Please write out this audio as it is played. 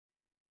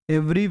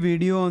Every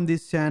video on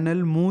this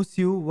channel moves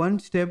you one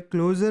step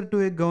closer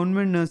to a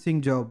government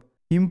nursing job,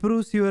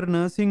 improves your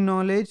nursing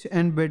knowledge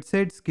and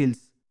bedside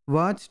skills.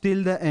 Watch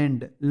till the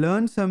end,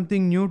 learn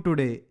something new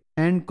today,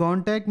 and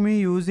contact me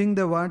using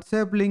the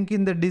WhatsApp link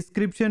in the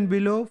description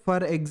below for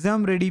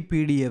exam ready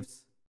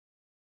PDFs.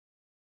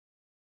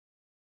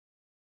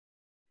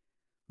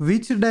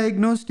 Which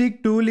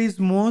diagnostic tool is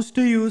most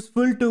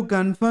useful to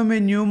confirm a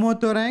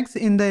pneumothorax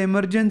in the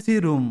emergency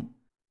room?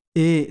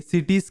 A.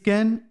 CT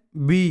scan,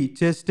 B.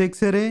 Chest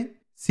X-ray,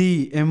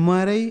 C.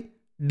 MRI,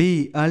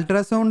 D.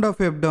 Ultrasound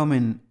of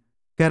abdomen.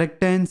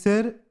 Correct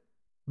answer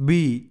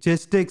B.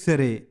 Chest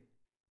X-ray.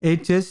 A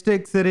chest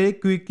X-ray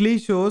quickly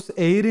shows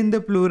air in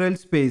the pleural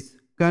space,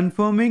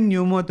 confirming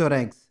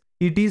pneumothorax.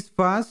 It is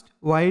fast,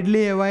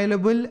 widely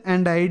available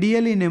and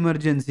ideal in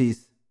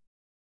emergencies.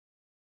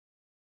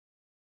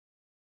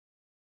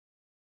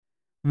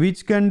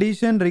 Which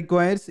condition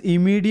requires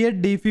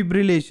immediate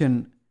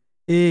defibrillation?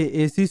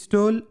 A.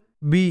 Asystole,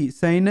 B.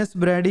 Sinus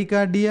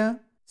bradycardia,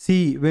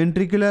 C.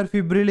 Ventricular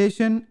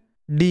fibrillation,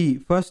 D.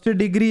 First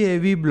degree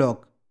AV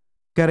block.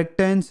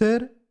 Correct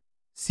answer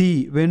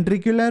C.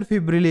 Ventricular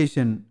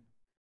fibrillation.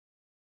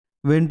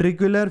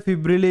 Ventricular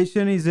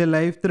fibrillation is a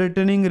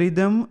life-threatening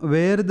rhythm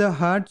where the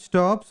heart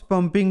stops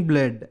pumping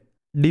blood.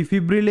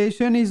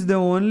 Defibrillation is the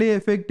only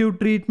effective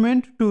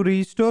treatment to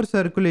restore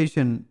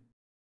circulation.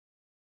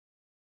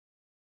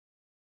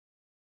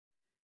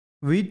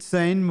 Which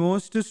sign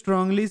most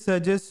strongly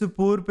suggests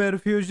poor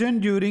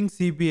perfusion during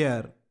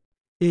CPR?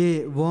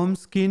 A. Warm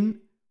skin,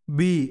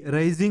 B.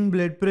 Rising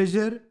blood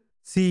pressure,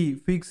 C.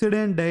 Fixed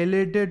and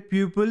dilated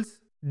pupils,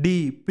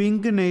 D.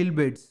 Pink nail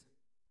beds.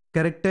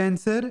 Correct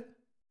answer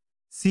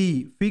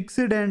C. Fixed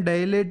and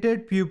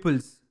dilated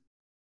pupils.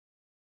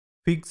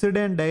 Fixed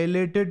and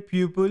dilated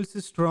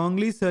pupils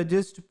strongly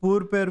suggest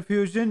poor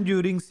perfusion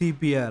during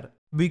CPR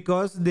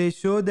because they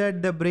show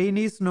that the brain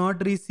is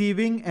not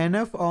receiving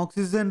enough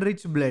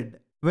oxygen-rich blood.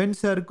 When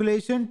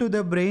circulation to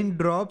the brain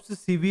drops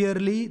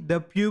severely, the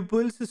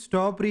pupils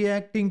stop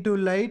reacting to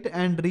light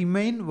and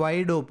remain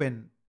wide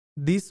open.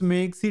 This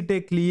makes it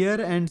a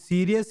clear and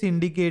serious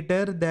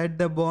indicator that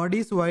the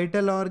body's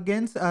vital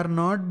organs are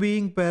not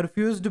being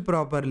perfused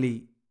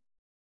properly.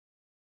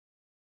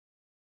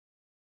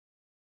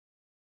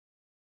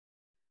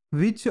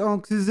 Which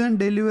oxygen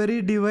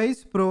delivery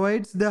device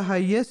provides the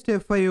highest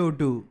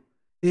FiO2?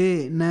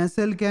 A.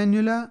 Nasal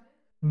cannula,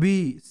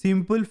 B.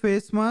 Simple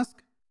face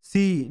mask,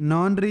 C.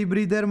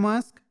 Non-rebreather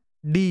mask,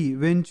 D.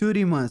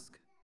 Venturi mask.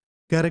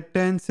 Correct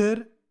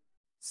answer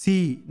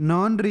C.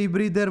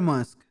 Non-rebreather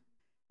mask.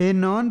 A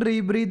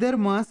non-rebreather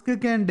mask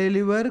can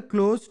deliver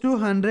close to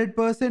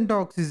 100%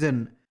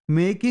 oxygen,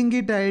 making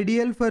it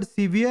ideal for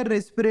severe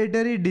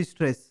respiratory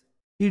distress.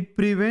 It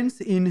prevents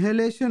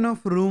inhalation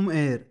of room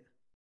air.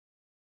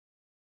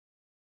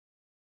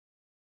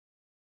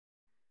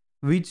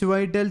 Which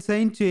vital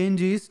sign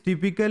change is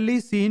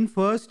typically seen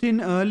first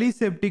in early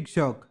septic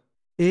shock?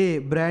 A.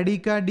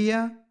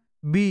 Bradycardia,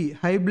 B.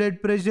 High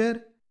blood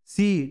pressure,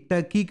 C.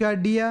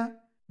 Tachycardia,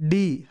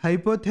 D.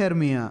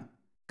 Hypothermia.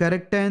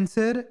 Correct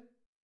answer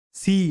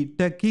C.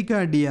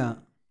 Tachycardia.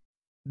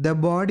 The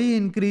body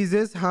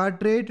increases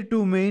heart rate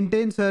to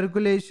maintain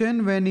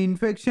circulation when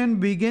infection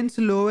begins,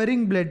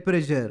 lowering blood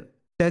pressure.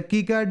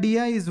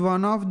 Tachycardia is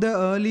one of the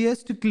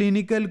earliest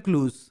clinical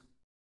clues.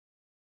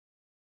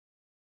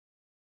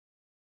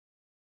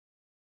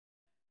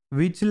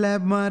 Which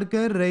lab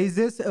marker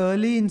rises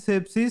early in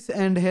sepsis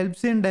and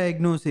helps in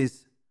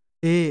diagnosis?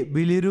 A.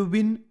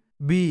 Bilirubin,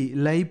 B.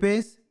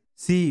 Lipase,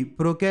 C.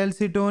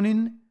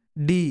 Procalcitonin,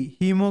 D.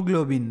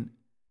 Hemoglobin.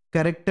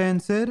 Correct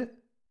answer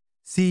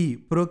C.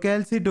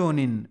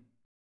 Procalcitonin.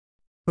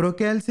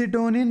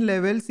 Procalcitonin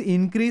levels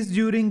increase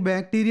during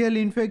bacterial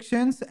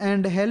infections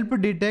and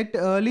help detect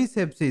early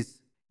sepsis.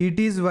 It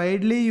is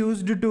widely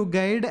used to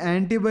guide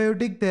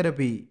antibiotic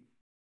therapy.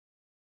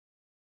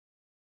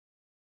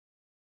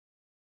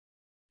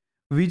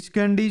 Which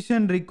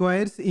condition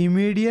requires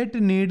immediate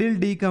needle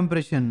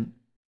decompression?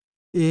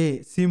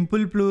 A.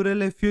 Simple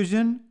pleural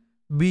effusion,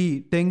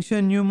 B.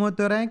 Tension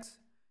pneumothorax,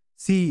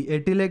 C.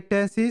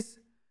 Atelectasis,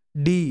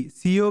 D.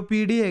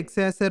 COPD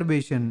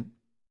exacerbation.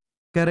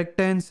 Correct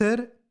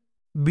answer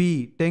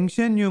B.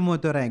 Tension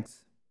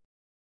pneumothorax.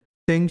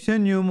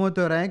 Tension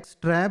pneumothorax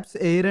traps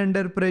air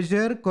under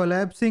pressure,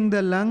 collapsing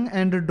the lung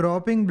and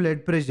dropping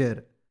blood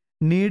pressure.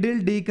 Needle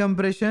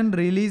decompression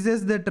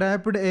releases the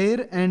trapped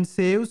air and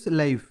saves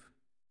life.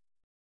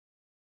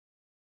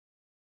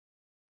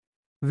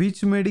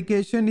 Which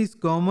medication is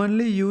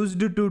commonly used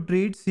to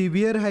treat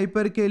severe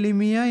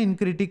hyperkalemia in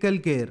critical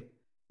care?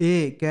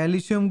 A.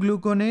 Calcium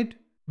gluconate,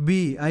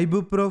 B.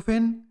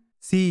 Ibuprofen,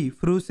 C.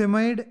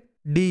 Furosemide,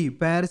 D.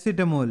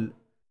 Paracetamol.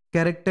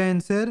 Correct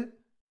answer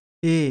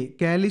A.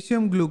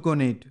 Calcium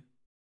gluconate.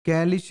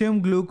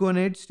 Calcium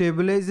gluconate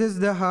stabilizes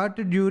the heart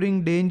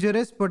during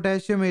dangerous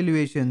potassium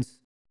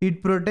elevations.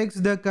 It protects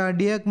the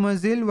cardiac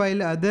muscle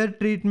while other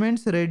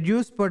treatments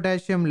reduce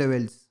potassium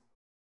levels.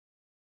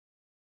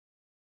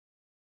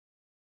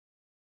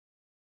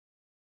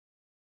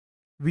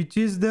 Which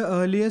is the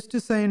earliest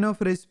sign of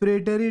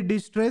respiratory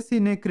distress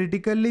in a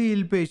critically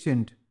ill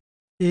patient?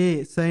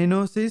 A.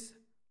 Cyanosis.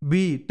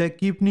 B.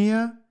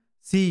 Tachypnea.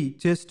 C.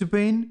 Chest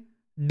pain.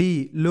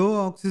 D. Low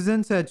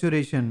oxygen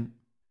saturation.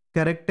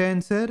 Correct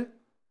answer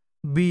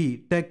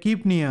B.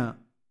 Tachypnea.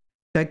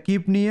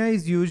 Tachypnea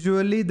is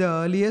usually the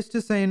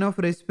earliest sign of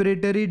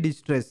respiratory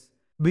distress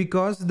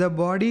because the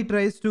body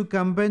tries to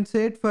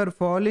compensate for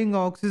falling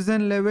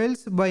oxygen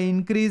levels by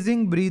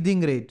increasing breathing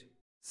rate.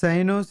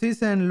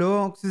 Cyanosis and low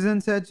oxygen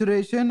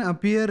saturation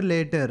appear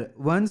later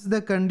once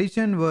the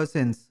condition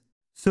worsens.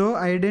 So,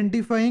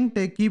 identifying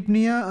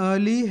tachypnea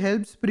early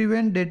helps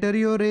prevent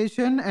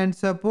deterioration and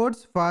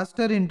supports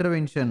faster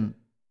intervention.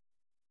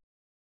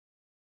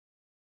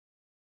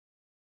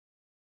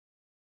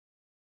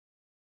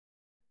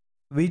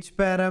 Which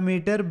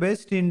parameter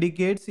best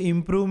indicates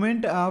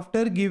improvement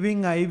after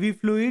giving IV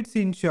fluids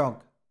in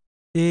shock?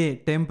 A.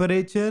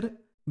 Temperature.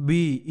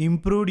 B.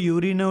 Improved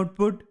urine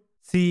output.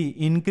 C.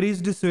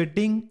 Increased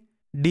sweating.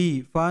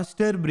 D.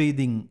 Faster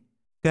breathing.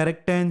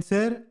 Correct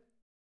answer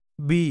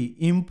B.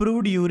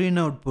 Improved urine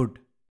output.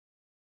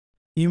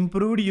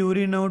 Improved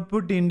urine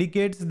output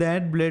indicates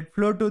that blood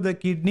flow to the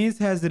kidneys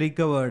has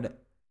recovered,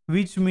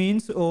 which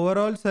means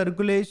overall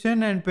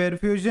circulation and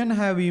perfusion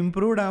have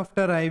improved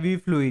after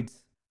IV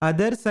fluids.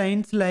 Other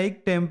signs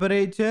like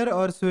temperature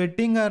or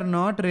sweating are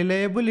not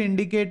reliable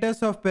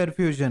indicators of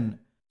perfusion.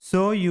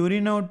 So,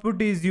 urine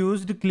output is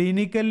used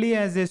clinically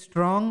as a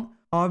strong,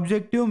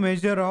 objective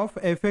measure of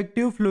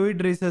effective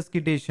fluid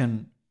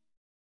resuscitation.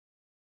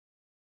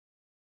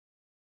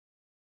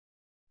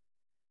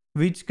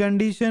 Which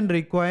condition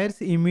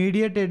requires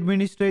immediate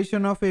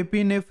administration of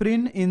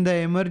epinephrine in the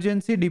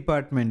emergency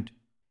department?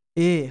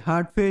 A.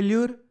 Heart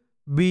failure.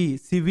 B.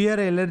 Severe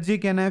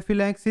allergic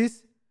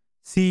anaphylaxis.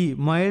 C.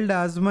 Mild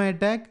asthma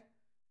attack.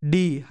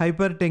 D.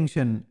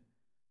 Hypertension.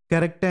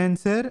 Correct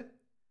answer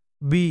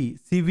B.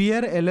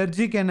 Severe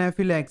allergic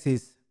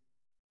anaphylaxis.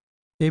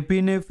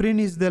 Epinephrine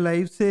is the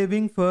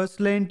life-saving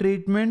first-line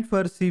treatment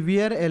for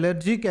severe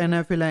allergic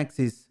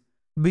anaphylaxis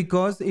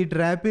because it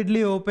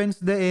rapidly opens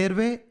the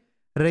airway,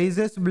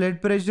 raises blood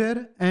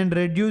pressure, and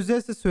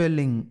reduces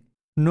swelling.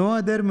 No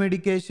other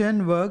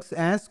medication works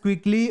as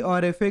quickly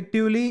or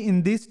effectively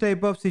in this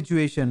type of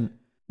situation,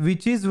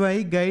 which is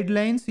why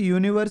guidelines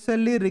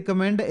universally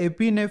recommend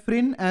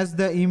epinephrine as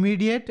the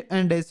immediate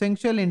and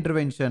essential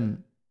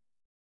intervention.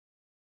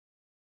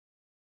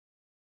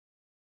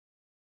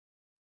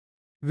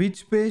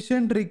 Which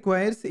patient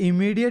requires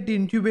immediate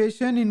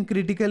intubation in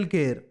critical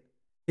care?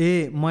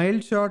 A.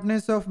 Mild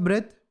shortness of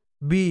breath.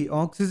 B.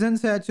 Oxygen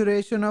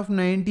saturation of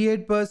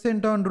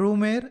 98% on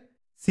room air.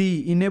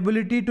 C.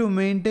 Inability to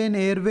maintain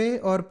airway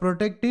or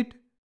protect it.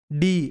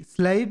 D.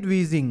 Slight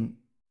wheezing.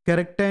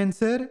 Correct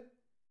answer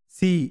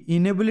C.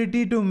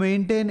 Inability to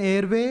maintain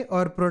airway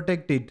or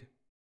protect it.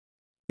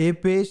 A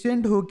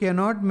patient who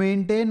cannot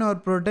maintain or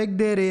protect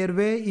their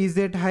airway is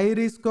at high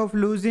risk of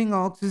losing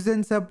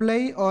oxygen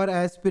supply or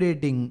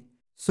aspirating.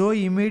 So,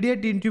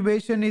 immediate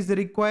intubation is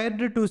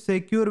required to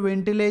secure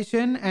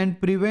ventilation and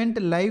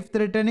prevent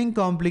life-threatening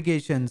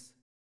complications.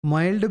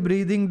 Mild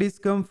breathing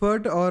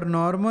discomfort or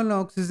normal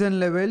oxygen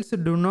levels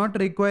do not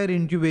require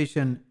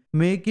intubation,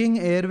 making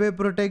airway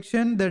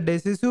protection the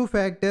decisive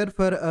factor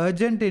for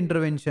urgent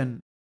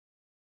intervention.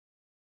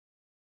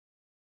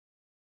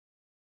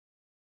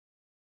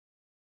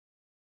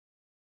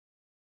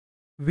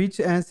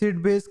 Which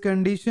acid-base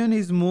condition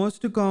is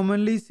most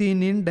commonly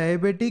seen in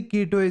diabetic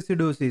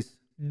ketoacidosis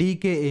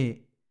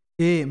 (DKA?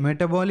 A.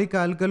 Metabolic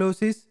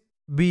alkalosis.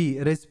 B.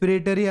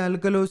 Respiratory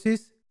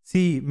alkalosis.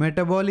 C.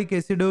 Metabolic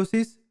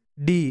acidosis.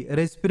 D.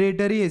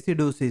 Respiratory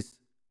acidosis.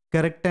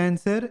 Correct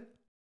answer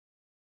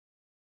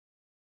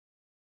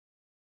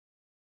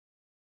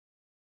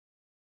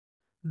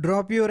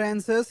Drop your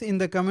answers in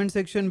the comment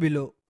section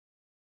below.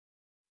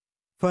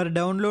 For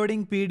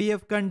downloading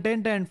PDF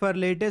content and for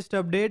latest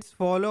updates,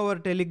 follow our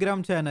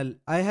Telegram channel.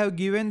 I have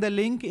given the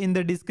link in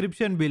the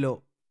description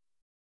below.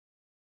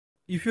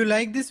 If you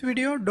like this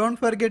video, don't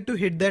forget to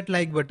hit that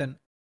like button.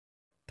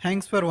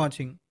 Thanks for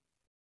watching.